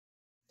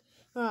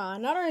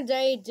Another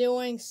day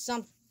doing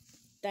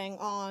something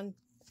on...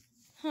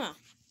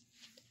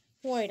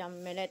 Wait a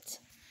minute.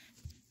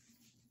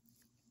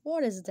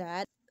 What is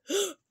that?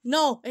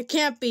 No, it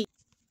can't be.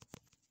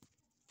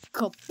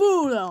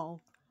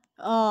 Kabuto!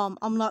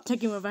 I'm not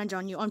taking revenge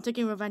on you. I'm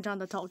taking revenge on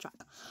the tow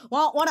truck.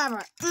 Well,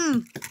 whatever.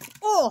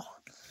 Oh!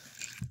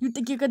 You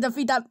think you could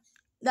defeat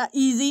that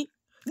easy?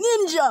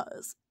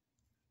 Ninjas!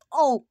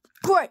 Oh,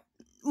 great!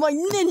 My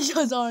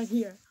ninjas are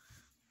here.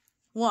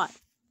 What?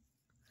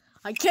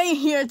 I came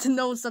here to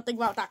know something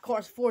about that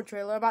Course 4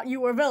 trailer about you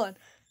were a villain.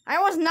 I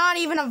was not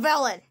even a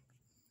villain.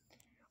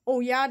 Oh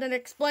yeah, then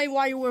explain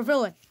why you were a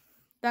villain.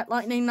 That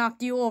lightning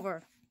knocked you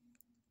over.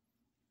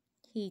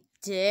 He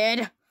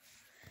did?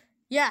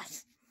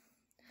 Yes.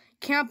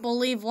 Can't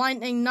believe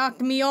lightning knocked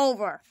me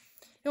over.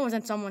 It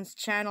wasn't someone's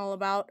channel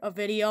about a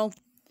video.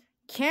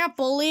 Can't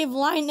believe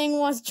lightning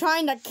was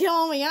trying to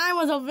kill me and I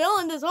was a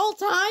villain this whole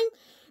time?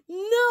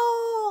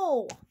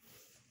 No!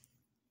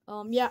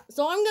 Yeah,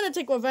 so I'm gonna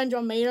take revenge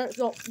on Mater,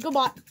 so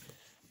goodbye.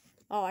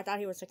 Oh, I thought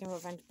he was taking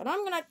revenge, but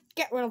I'm gonna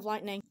get rid of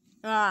lightning.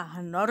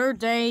 Another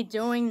day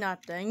doing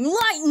nothing.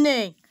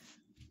 Lightning!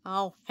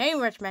 Oh, hey,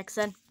 Rich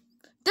Mixon.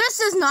 This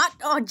is not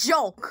a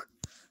joke!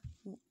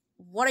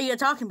 What are you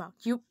talking about?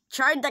 You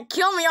tried to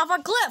kill me off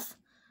a cliff!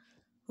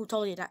 Who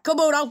told you that?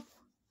 Kabuto!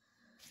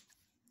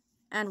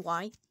 And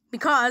why?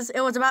 Because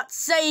it was about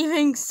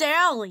saving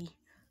Sally.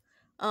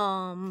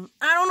 I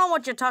don't know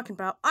what you're talking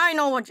about. I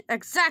know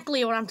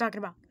exactly what I'm talking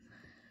about.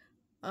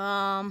 You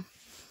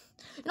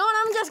know what?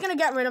 I'm just gonna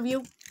get rid of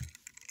you.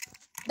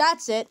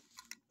 That's it.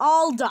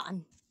 All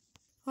done.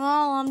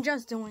 Well, I'm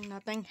just doing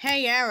nothing.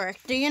 Hey, Eric,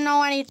 do you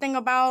know anything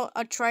about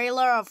a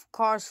trailer of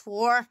Cars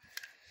 4?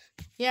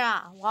 Yeah,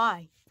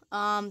 why?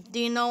 Do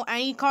you know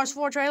any Cars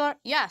 4 trailer?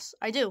 Yes,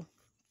 I do.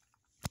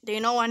 Do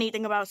you know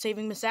anything about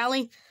saving Miss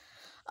Sally?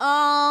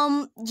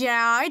 Yeah,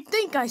 I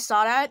think I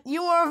saw that.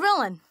 You were a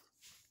villain.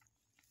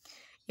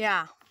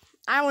 Yeah,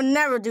 I would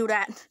never do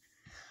that.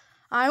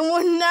 I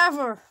would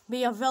never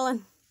be a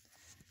villain.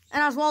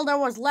 And as well, there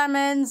was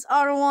Lemons,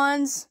 other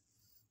ones,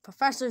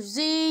 Professor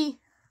Z,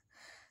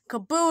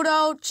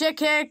 Kabuto, Chick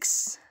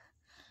Hicks,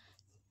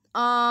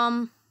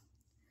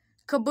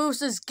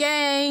 Caboose's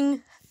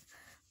gang.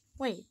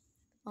 Wait,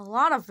 a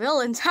lot of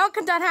villains. How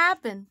could that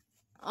happen?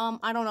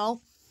 I don't know.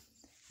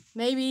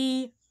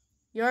 Maybe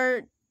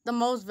you're the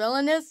most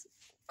villainous?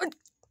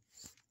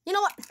 You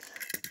know what?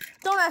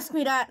 Don't ask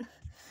me that.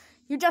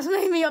 You just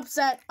made me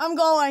upset. I'm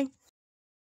going.